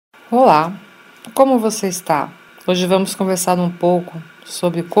Olá, como você está? Hoje vamos conversar um pouco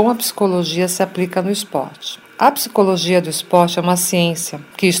sobre como a psicologia se aplica no esporte. A psicologia do esporte é uma ciência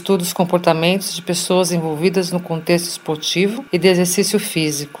que estuda os comportamentos de pessoas envolvidas no contexto esportivo e de exercício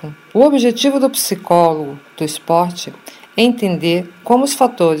físico. O objetivo do psicólogo do esporte é entender como os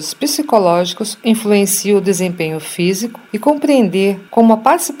fatores psicológicos influenciam o desempenho físico e compreender como a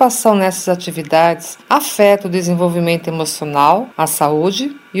participação nessas atividades afeta o desenvolvimento emocional, a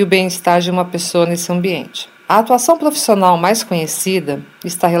saúde e o bem-estar de uma pessoa nesse ambiente. A atuação profissional mais conhecida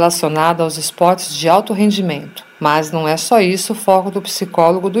está relacionada aos esportes de alto rendimento, mas não é só isso o foco do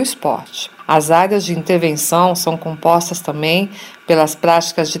psicólogo do esporte. As áreas de intervenção são compostas também pelas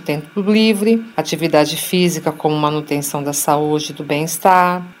práticas de tempo livre, atividade física como manutenção da saúde e do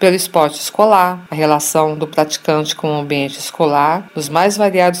bem-estar, pelo esporte escolar, a relação do praticante com o ambiente escolar, nos mais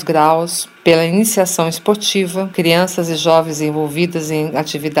variados graus, pela iniciação esportiva, crianças e jovens envolvidas em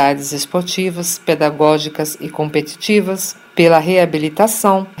atividades esportivas, pedagógicas e competitivas, pela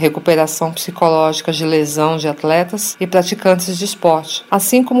reabilitação, recuperação psicológica de lesão de atletas e praticantes de esporte,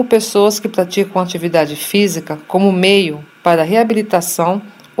 assim como pessoas que praticam atividade física como meio para reabilitação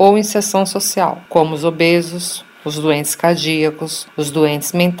ou inserção social, como os obesos, os doentes cardíacos, os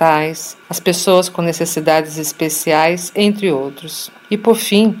doentes mentais, as pessoas com necessidades especiais, entre outros. E, por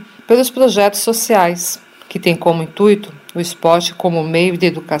fim, pelos projetos sociais, que têm como intuito o esporte como meio de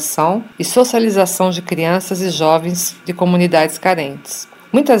educação e socialização de crianças e jovens de comunidades carentes.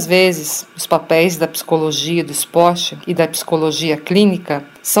 Muitas vezes, os papéis da psicologia do esporte e da psicologia clínica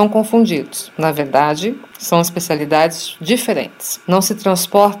são confundidos. Na verdade, são especialidades diferentes. Não se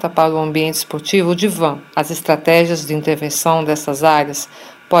transporta para o ambiente esportivo de van. As estratégias de intervenção dessas áreas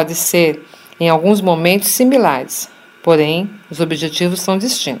podem ser, em alguns momentos, similares, porém, os objetivos são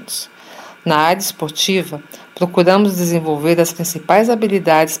distintos. Na área esportiva, procuramos desenvolver as principais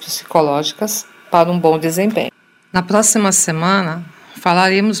habilidades psicológicas para um bom desempenho. Na próxima semana,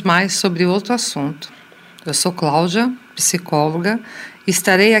 falaremos mais sobre outro assunto. Eu sou Cláudia, psicóloga, e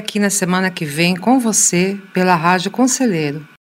estarei aqui na semana que vem com você pela Rádio Conselheiro.